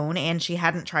alone and she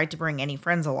hadn't tried to bring any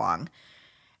friends along.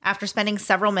 After spending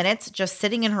several minutes just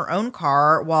sitting in her own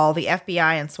car while the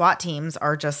FBI and SWAT teams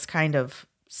are just kind of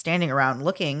standing around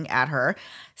looking at her,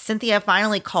 Cynthia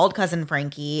finally called Cousin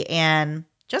Frankie and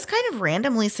just kind of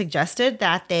randomly suggested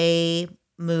that they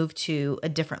move to a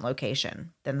different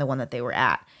location than the one that they were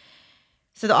at.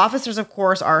 So the officers, of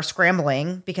course, are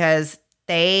scrambling because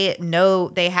they know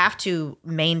they have to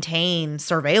maintain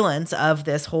surveillance of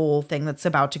this whole thing that's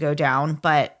about to go down,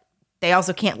 but they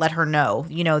also can't let her know,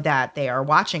 that they are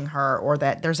watching her or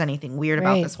that there's anything weird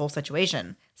about this whole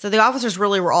situation. So the officers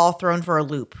really were all thrown for a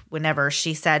loop whenever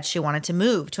she said she wanted to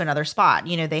move to another spot.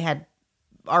 They had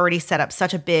already set up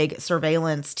such a big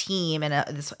surveillance team and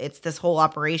it's this whole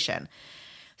operation.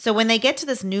 So when they get to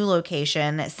this new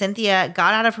location, Cynthia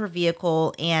got out of her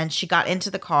vehicle and she got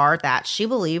into the car that she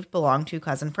believed belonged to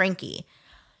Cousin Frankie.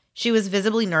 She was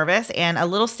visibly nervous and a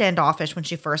little standoffish when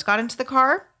she first got into the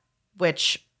car,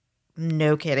 which,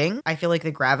 no kidding, I feel like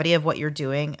the gravity of what you're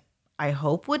doing, I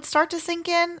hope, would start to sink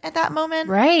in at that moment.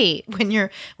 Right. When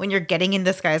you're getting in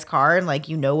this guy's car and what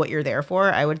you're there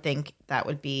for, I would think that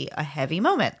would be a heavy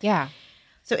moment. Yeah.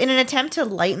 So in an attempt to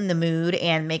lighten the mood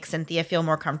and make Cynthia feel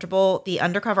more comfortable, the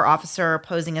undercover officer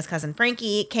posing as Cousin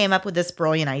Frankie came up with this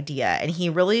brilliant idea, and he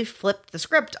really flipped the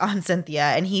script on Cynthia,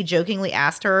 and he jokingly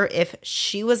asked her if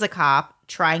she was a cop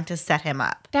trying to set him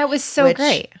up. That was so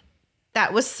great.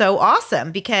 That was so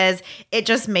awesome because it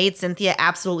just made Cynthia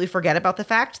absolutely forget about the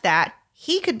fact that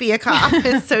he could be a cop.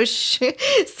 And so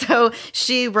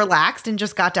she relaxed and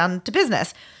just got down to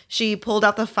business. She pulled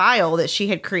out the file that she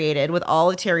had created with all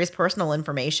of Terry's personal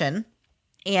information.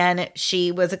 And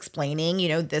she was explaining,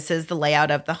 this is the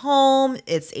layout of the home.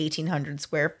 It's 1,800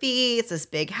 square feet. It's this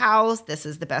big house. This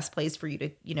is the best place for you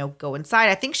to, go inside.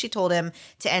 I think she told him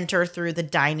to enter through the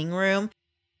dining room.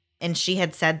 And she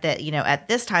had said that, at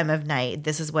this time of night,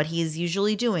 this is what he's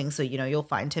usually doing. So, you'll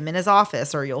find him in his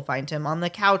office or you'll find him on the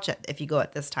couch if you go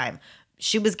at this time.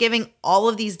 She was giving all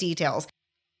of these details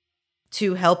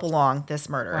to help along this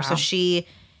murder. Wow. So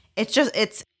it's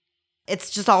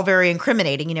just all very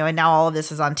incriminating, and now all of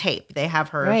this is on tape. They have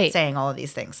her saying all of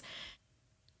these things.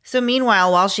 So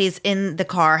meanwhile, while she's in the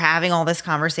car having all this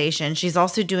conversation, she's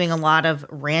also doing a lot of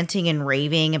ranting and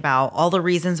raving about all the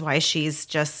reasons why she's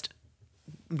just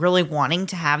really wanting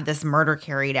to have this murder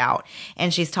carried out.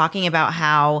 And she's talking about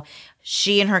how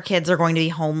she and her kids are going to be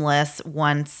homeless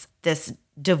once this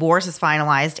divorce is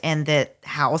finalized and the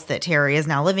house that Terry is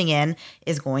now living in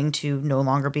is going to no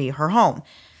longer be her home.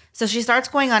 So she starts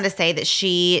going on to say that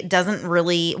she doesn't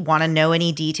really want to know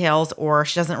any details or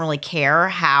she doesn't really care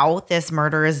how this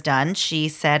murder is done. She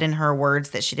said in her words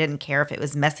that she didn't care if it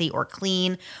was messy or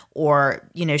clean or,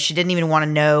 she didn't even want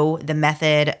to know the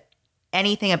method,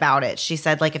 anything about it. She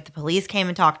said, if the police came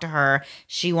and talked to her,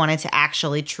 she wanted to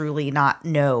actually truly not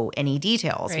know any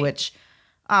details, which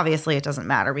obviously it doesn't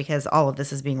matter because all of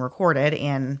this is being recorded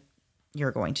and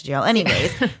you're going to jail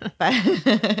anyways.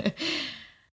 But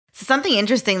something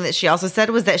interesting that she also said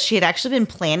was that she had actually been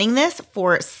planning this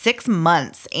for 6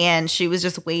 months and she was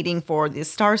just waiting for the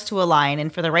stars to align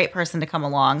and for the right person to come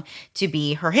along to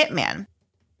be her hitman.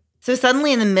 So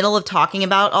suddenly in the middle of talking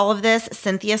about all of this,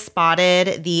 Cynthia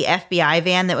spotted the FBI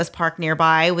van that was parked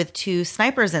nearby with 2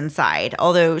 snipers inside,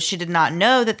 although she did not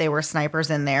know that they were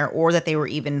snipers in there or that they were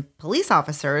even police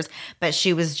officers, but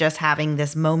she was just having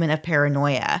this moment of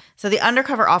paranoia. So the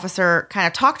undercover officer kind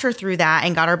of talked her through that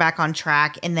and got her back on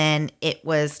track, and then it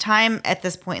was time at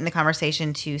this point in the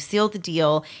conversation to seal the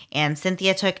deal, and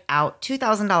Cynthia took out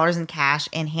 $2,000 in cash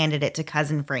and handed it to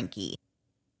Cousin Frankie.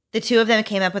 The two of them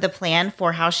came up with a plan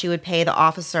for how she would pay the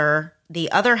officer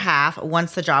the other half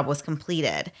once the job was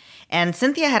completed. And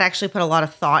Cynthia had actually put a lot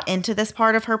of thought into this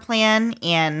part of her plan,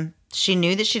 and She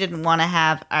knew that she didn't want to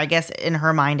have, I guess in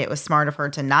her mind, it was smart of her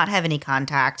to not have any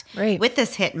contact with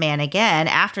this hitman again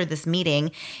after this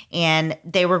meeting. And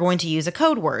they were going to use a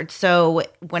code word. So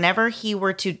whenever he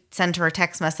were to send her a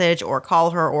text message or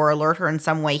call her or alert her in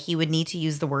some way, he would need to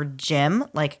use the word gym,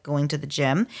 like going to the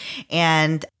gym.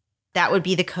 And that would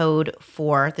be the code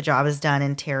for the job is done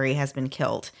and Terry has been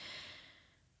killed.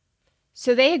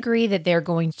 So they agree that they're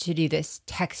going to do this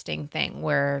texting thing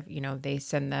where, they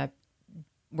send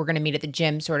we're going to meet at the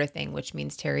gym sort of thing, which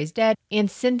means Terry's dead.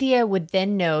 And Cynthia would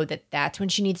then know that that's when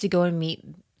she needs to go and meet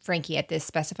Frankie at this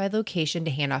specified location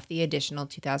to hand off the additional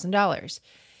 $2,000.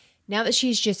 Now that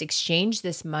she's just exchanged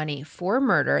this money for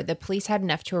murder, the police had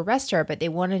enough to arrest her, but they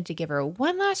wanted to give her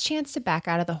one last chance to back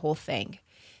out of the whole thing.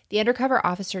 The undercover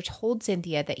officer told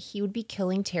Cynthia that he would be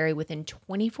killing Terry within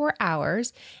 24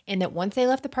 hours and that once they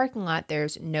left the parking lot,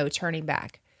 there's no turning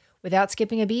back. Without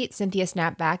skipping a beat, Cynthia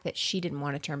snapped back that she didn't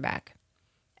want to turn back.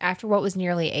 After what was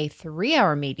nearly a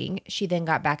 3-hour meeting, she then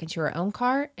got back into her own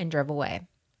car and drove away.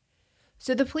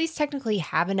 So the police technically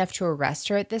have enough to arrest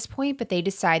her at this point, but they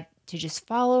decide to just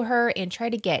follow her and try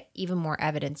to get even more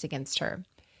evidence against her.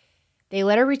 They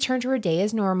let her return to her day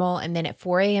as normal, and then at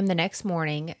 4 a.m. the next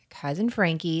morning, cousin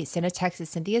Frankie sent a text to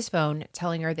Cynthia's phone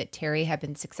telling her that Terry had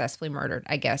been successfully murdered.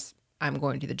 I guess, I'm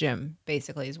going to the gym,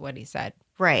 basically is what he said.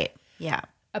 Right, yeah.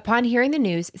 Upon hearing the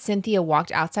news, Cynthia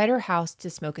walked outside her house to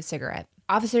smoke a cigarette.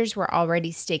 Officers were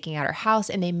already staking out her house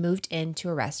and they moved in to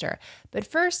arrest her. But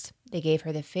first, they gave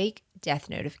her the fake death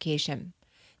notification.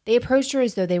 They approached her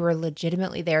as though they were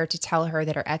legitimately there to tell her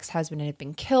that her ex-husband had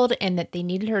been killed and that they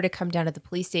needed her to come down to the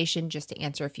police station just to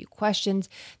answer a few questions.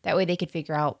 That way they could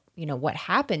figure out, what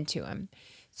happened to him.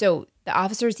 So the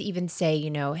officers even say,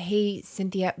 hey,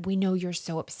 Cynthia, we know you're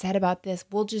so upset about this.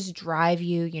 We'll just drive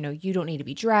you. You don't need to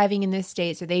be driving in this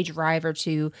state. So they drive her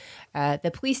to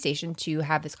the police station to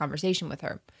have this conversation with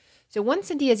her. So once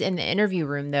Cynthia's in the interview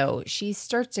room, though, she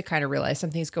starts to kind of realize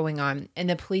something's going on, and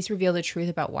the police reveal the truth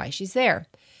about why she's there.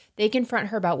 They confront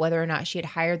her about whether or not she had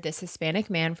hired this Hispanic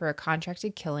man for a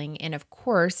contracted killing, and of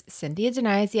course, Cynthia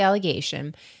denies the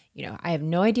allegation. I have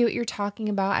no idea what you're talking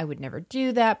about. I would never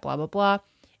do that, blah, blah, blah,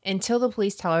 until the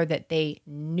police tell her that they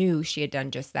knew she had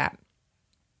done just that.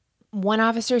 One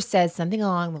officer says something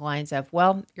along the lines of,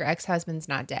 well, your ex-husband's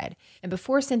not dead. And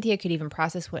before Cynthia could even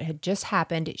process what had just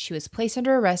happened, she was placed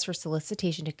under arrest for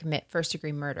solicitation to commit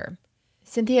first-degree murder.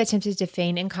 Cynthia attempted to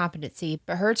feign incompetency,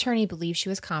 but her attorney believed she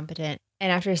was competent.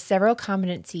 And after several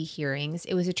competency hearings,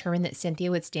 it was determined that Cynthia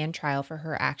would stand trial for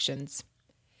her actions.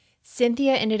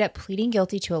 Cynthia ended up pleading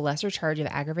guilty to a lesser charge of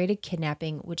aggravated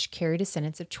kidnapping, which carried a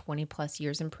sentence of 20-plus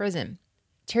years in prison.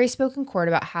 Terry spoke in court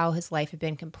about how his life had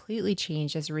been completely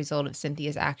changed as a result of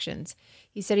Cynthia's actions.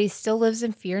 He said he still lives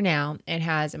in fear now and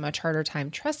has a much harder time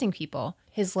trusting people.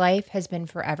 His life has been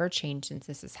forever changed since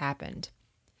this has happened.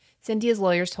 Cynthia's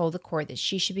lawyers told the court that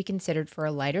she should be considered for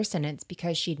a lighter sentence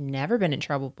because she'd never been in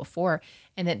trouble before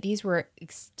and that these were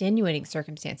extenuating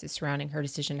circumstances surrounding her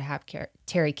decision to have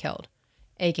Terry killed.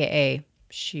 AKA,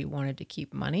 she wanted to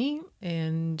keep money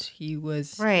and he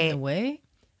was in the way.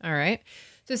 All right.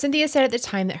 So Cynthia said at the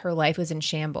time that her life was in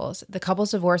shambles. The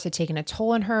couple's divorce had taken a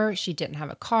toll on her. She didn't have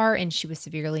a car and she was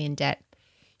severely in debt.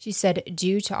 She said,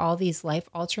 due to all these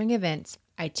life-altering events,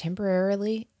 I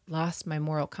temporarily lost my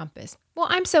moral compass. Well,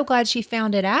 I'm so glad she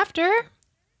found it after.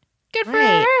 Good for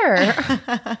her.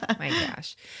 My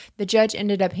gosh. The judge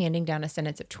ended up handing down a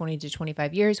sentence of 20 to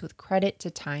 25 years with credit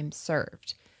to time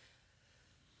served.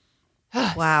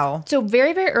 Wow. So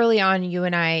very, very early on, you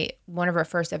and I, one of our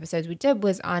first episodes we did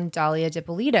was on Dalia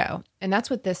Dippolito. And that's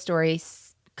what this story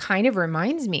kind of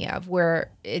reminds me of,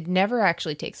 where it never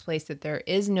actually takes place, that there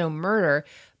is no murder,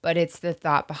 but it's the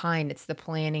thought behind, it's the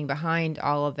planning behind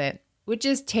all of it, which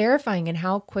is terrifying, and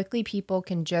how quickly people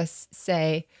can just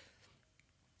say,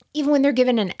 even when they're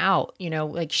given an out,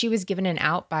 like she was given an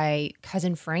out by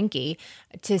cousin Frankie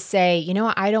to say,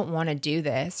 I don't want to do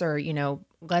this, or,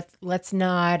 let's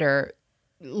not, or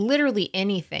literally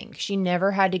anything. She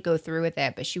never had to go through with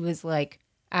it, but she was like,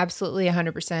 absolutely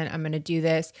 100%, I'm going to do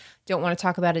this. Don't want to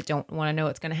talk about it. Don't want to know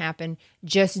what's going to happen.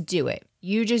 Just do it.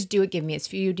 You just do it. Give me as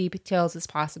few details as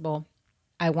possible.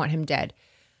 I want him dead.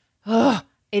 Oh,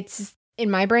 it's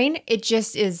in my brain. It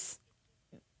just is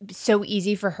so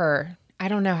easy for her. I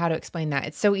don't know how to explain that.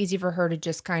 It's so easy for her to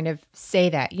just kind of say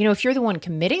that. If you're the one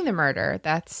committing the murder,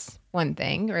 that's one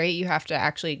thing, right? You have to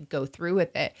actually go through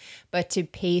with it. But to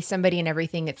pay somebody and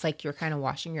everything, it's like you're kind of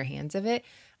washing your hands of it.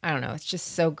 I don't know. It's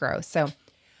just so gross. So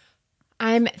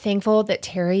I'm thankful that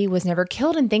Terry was never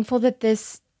killed, and thankful that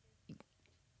this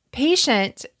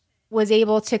patient was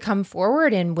able to come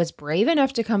forward and was brave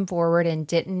enough to come forward and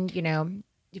didn't,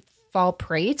 fall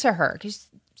prey to her. Just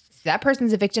that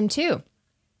person's a victim too.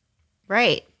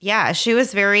 Right. Yeah. She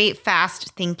was very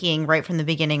fast thinking right from the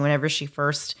beginning whenever she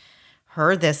first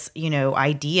heard this,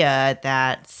 idea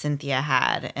that Cynthia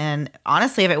had. And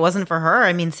honestly, if it wasn't for her,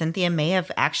 I mean, Cynthia may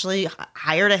have actually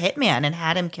hired a hitman and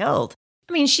had him killed.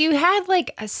 I mean, she had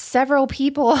like several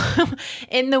people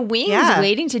in the wings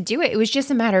waiting to do it. It was just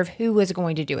a matter of who was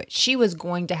going to do it. She was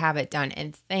going to have it done.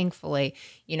 And thankfully,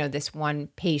 this one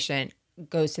patient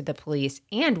goes to the police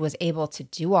and was able to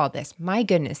do all this. My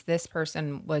goodness, this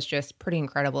person was just pretty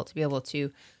incredible to be able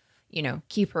to,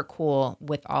 keep her cool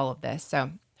with all of this.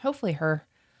 So hopefully her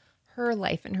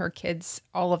life and her kids,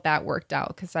 all of that worked out,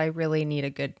 because I really need a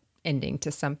good ending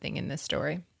to something in this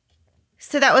story.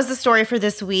 So that was the story for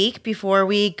this week. Before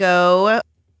we go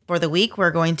for the week, we're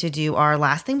going to do our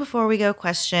last thing before we go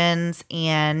questions.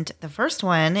 And the first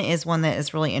one is one that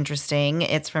is really interesting.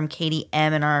 It's from Katie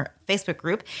M in our Facebook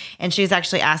group. And she's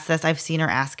actually asked this. I've seen her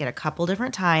ask it a couple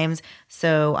different times.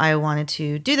 So I wanted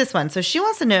to do this one. So she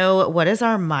wants to know, what is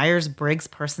our Myers-Briggs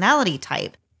personality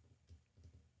type?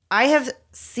 I have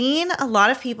seen a lot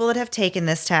of people that have taken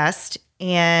this test.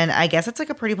 And I guess it's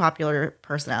like a pretty popular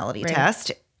personality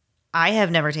test. I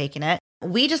have never taken it.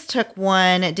 We just took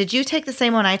one. Did you take the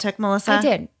same one I took, Melissa?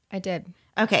 I did.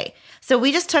 Okay. So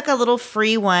we just took a little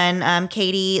free one.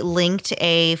 Katie linked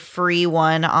a free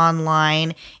one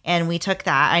online, and we took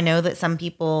that. I know that some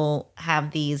people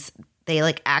have these, they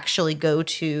like actually go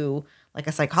to like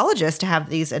a psychologist to have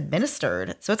these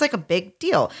administered. So it's like a big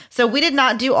deal. So we did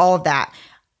not do all of that.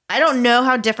 I don't know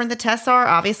how different the tests are.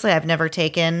 Obviously, I've never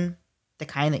taken the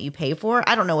kind that you pay for.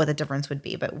 I don't know what the difference would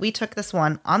be, but we took this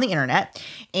one on the internet,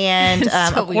 and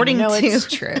so according to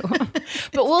it's true, but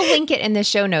we'll link it in the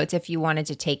show notes if you wanted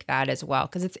to take that as well,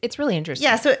 because it's really interesting.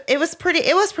 Yeah, so it was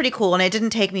pretty cool, and it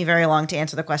didn't take me very long to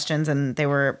answer the questions, and they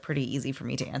were pretty easy for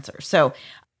me to answer. So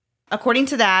according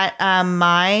to that,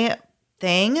 my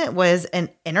thing was an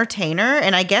entertainer,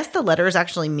 and I guess the letters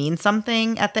actually mean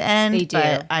something at the end. They do.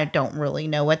 But I don't really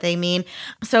know what they mean.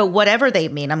 So whatever they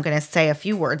mean, I'm going to say a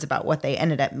few words about what they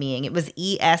ended up meaning. It was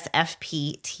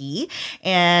ESFPT.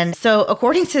 And so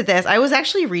according to this, I was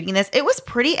actually reading this. It was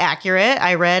pretty accurate.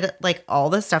 I read like all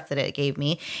the stuff that it gave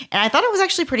me, and I thought it was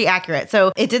actually pretty accurate.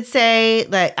 So it did say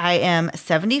that I am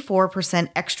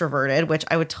 74% extroverted, which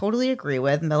I would totally agree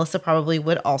with. Melissa probably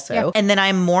would also. Yep. And then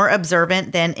I'm more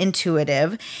observant than intuitive.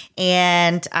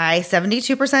 And I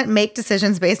 72% make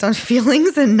decisions based on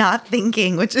feelings and not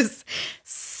thinking, which is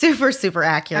super, super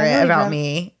accurate about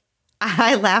me.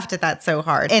 I laughed at that so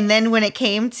hard. And then when it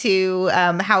came to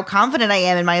how confident I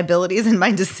am in my abilities and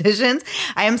my decisions,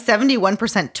 I am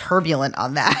 71% turbulent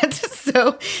on that.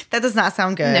 So that does not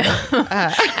sound good. No.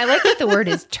 I like that the word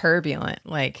is turbulent.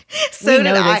 Like, so we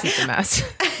know this is a mess.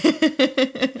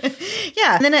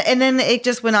 Yeah. And then it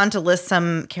just went on to list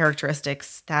some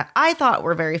characteristics that I thought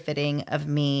were very fitting of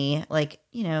me. Like,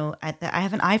 I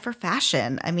have an eye for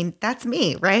fashion. I mean, that's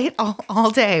me, right?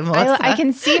 All day, Melissa. I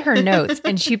can see her notes,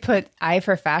 and she put eye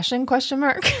for fashion ?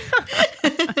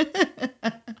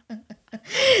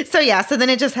 So yeah, so then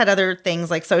it just had other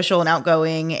things like social and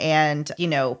outgoing, and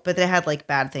but it had like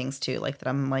bad things too, like that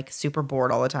I'm like super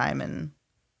bored all the time and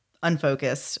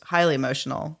unfocused, highly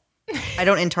emotional. I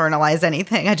don't internalize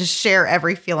anything. I just share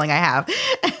every feeling I have.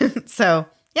 So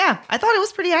yeah, I thought it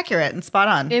was pretty accurate and spot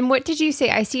on. And what did you say?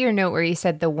 I see your note where you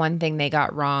said the one thing they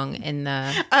got wrong in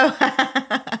the. Oh,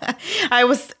 I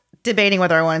was debating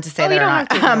whether I wanted to say that or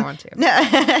not. You don't want to.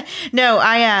 No,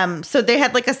 I am. So they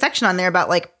had like a section on there about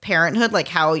like parenthood, like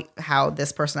how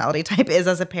this personality type is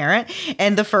as a parent.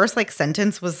 And the first like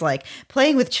sentence was like,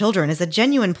 playing with children is a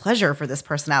genuine pleasure for this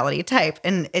personality type.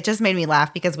 And it just made me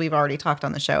laugh because we've already talked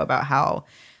on the show about how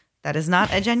that is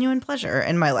not a genuine pleasure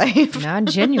in my life. Not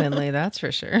genuinely, that's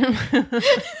for sure.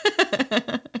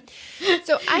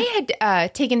 So I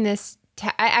had taken this.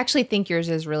 I actually think yours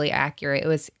is really accurate. It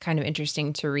was kind of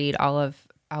interesting to read all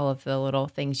of the little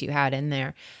things you had in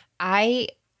there. I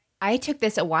took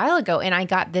this a while ago, and I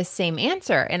got this same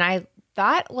answer, and I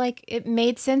thought like it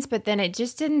made sense, but then it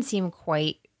just didn't seem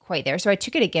quite there. So I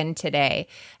took it again today,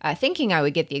 thinking I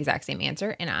would get the exact same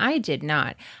answer, and I did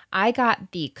not. I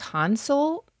got the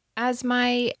console as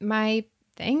my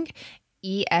thing,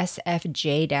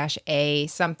 ESFJ-A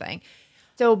something.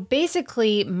 So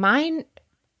basically mine,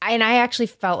 and I actually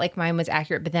felt like mine was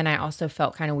accurate, but then I also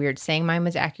felt kind of weird saying mine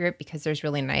was accurate because there's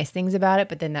really nice things about it,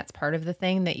 but then that's part of the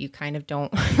thing that you kind of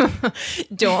don't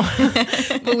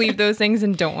believe those things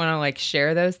and don't want to like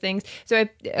share those things. So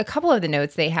a couple of the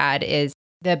notes they had is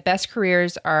the best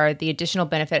careers are the additional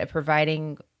benefit of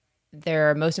providing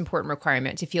their most important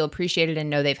requirement, to feel appreciated and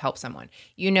know they've helped someone.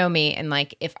 You know me, and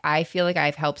like if I feel like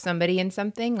I've helped somebody in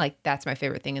something, like that's my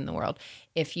favorite thing in the world.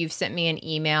 If you've sent me an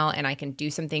email and I can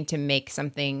do something to make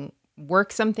something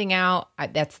work something out,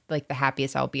 that's like the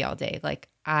happiest I'll be all day. Like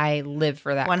I live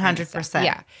for that. 100%.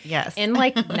 Yeah. Yes. And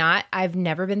like I've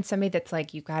never been somebody that's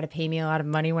like, you got to pay me a lot of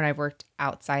money when I've worked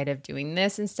outside of doing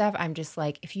this and stuff. I'm just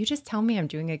like, if you just tell me I'm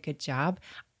doing a good job,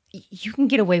 you can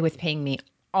get away with paying me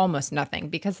almost nothing,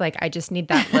 because like I just need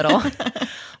that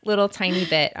little tiny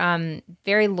bit.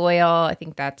 Very loyal. I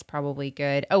think that's probably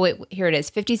good. Oh wait, here it is.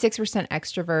 56%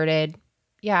 extroverted.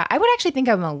 Yeah, I would actually think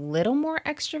I'm a little more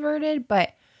extroverted,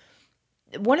 but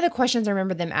one of the questions I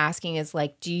remember them asking is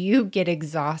like, do you get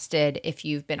exhausted if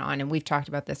you've been on? And we've talked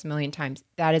about this a million times.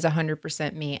 That is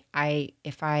 100% me.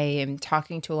 If I am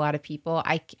talking to a lot of people,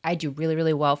 I do really,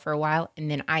 really well for a while,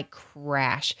 and then I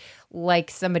crash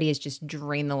like somebody has just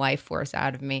drained the life force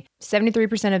out of me.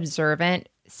 73% observant,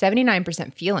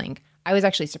 79% feeling. I was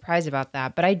actually surprised about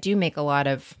that, but I do make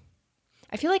I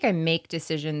feel like I make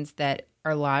decisions that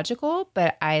are logical,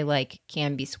 but I like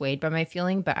can be swayed by my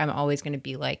feeling, but I'm always going to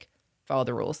be like, follow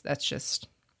the rules. That's just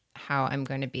how I'm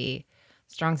going to be.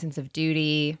 Strong sense of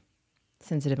duty,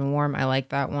 sensitive and warm. I like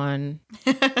that one.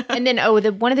 And then,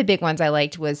 one of the big ones I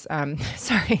liked was,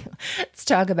 sorry, let's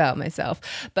talk about myself,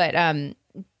 but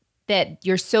that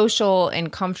you're social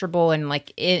and comfortable and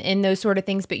like in those sort of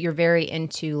things, but you're very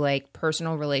into like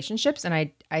personal relationships.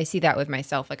 And I see that with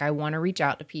myself. Like I want to reach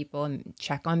out to people and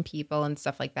check on people and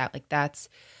stuff like that. Like that's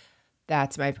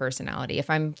my personality. If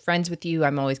I'm friends with you,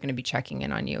 I'm always going to be checking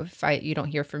in on you. If you don't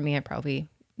hear from me,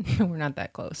 we're not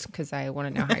that close, because I want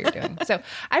to know how you're doing. So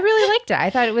I really liked it. I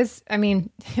thought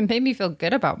it made me feel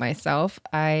good about myself.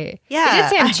 It did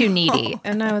say I'm too needy.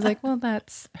 And I was like, well,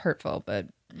 that's hurtful, but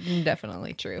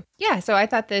definitely true. Yeah. So I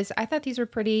thought these were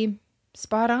pretty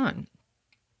spot on.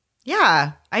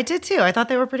 Yeah, I did too. I thought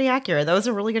they were pretty accurate. That was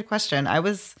a really good question. I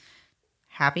was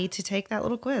happy to take that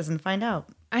little quiz and find out.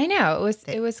 I know.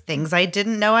 It was things I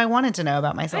didn't know I wanted to know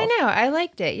about myself. I know. I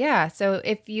liked it. Yeah. So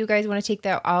if you guys want to take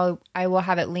that, I will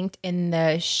have it linked in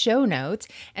the show notes.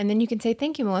 And then you can say,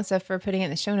 thank you, Melissa, for putting it in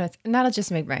the show notes. And that'll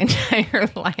just make my entire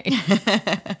life.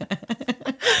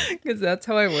 Because that's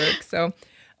how I work. So,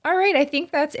 all right. I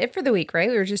think that's it for the week, right?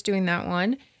 We were just doing that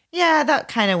one. Yeah, that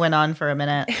kind of went on for a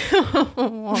minute.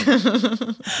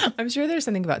 I'm sure there's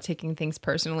something about taking things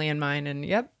personally in mind. And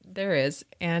yep, there is.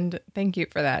 And thank you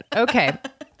for that. Okay.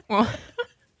 Well,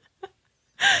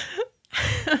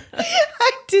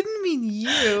 I didn't mean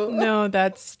you. No,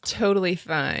 that's totally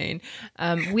fine.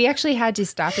 We actually had to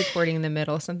stop recording in the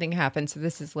middle. Something happened. So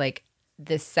this is like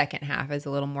the second half is a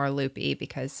little more loopy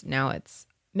because now it's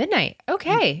midnight.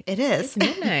 Okay. It is. It's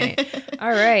midnight.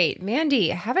 All right. Mandy,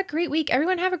 have a great week.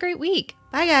 Everyone have a great week.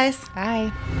 Bye, guys.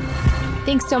 Bye.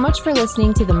 Thanks so much for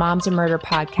listening to the Moms of Murder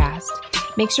podcast.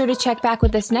 Make sure to check back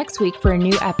with us next week for a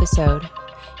new episode.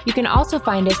 You can also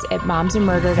find us at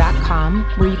momsandmurder.com,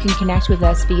 where you can connect with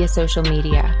us via social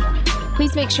media.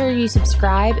 Please make sure you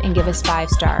subscribe and give us 5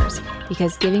 stars,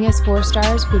 because giving us 4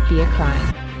 stars would be a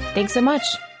crime. Thanks so much.